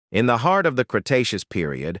In the heart of the Cretaceous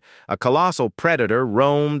period, a colossal predator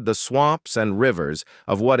roamed the swamps and rivers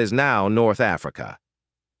of what is now North Africa.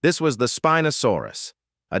 This was the Spinosaurus,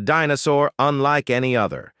 a dinosaur unlike any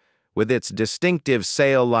other, with its distinctive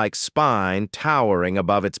sail-like spine towering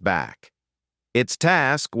above its back. Its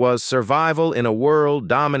task was survival in a world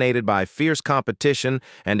dominated by fierce competition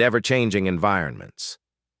and ever-changing environments.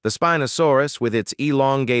 The Spinosaurus, with its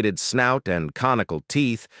elongated snout and conical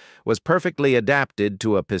teeth, was perfectly adapted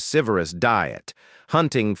to a piscivorous diet,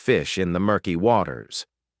 hunting fish in the murky waters.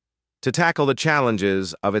 To tackle the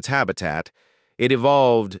challenges of its habitat, it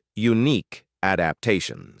evolved unique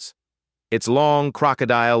adaptations. Its long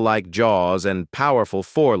crocodile-like jaws and powerful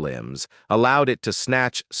forelimbs allowed it to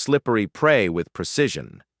snatch slippery prey with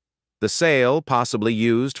precision. The sail, possibly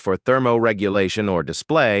used for thermoregulation or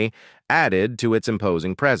display, added to its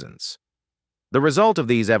imposing presence. The result of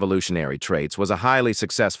these evolutionary traits was a highly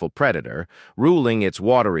successful predator, ruling its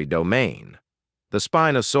watery domain. The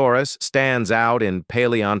Spinosaurus stands out in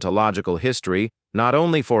paleontological history not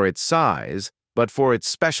only for its size, but for its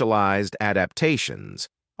specialized adaptations,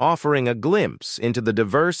 offering a glimpse into the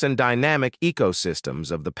diverse and dynamic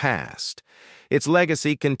ecosystems of the past. Its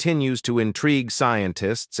legacy continues to intrigue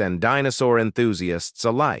scientists and dinosaur enthusiasts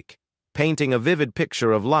alike, painting a vivid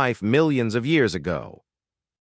picture of life millions of years ago.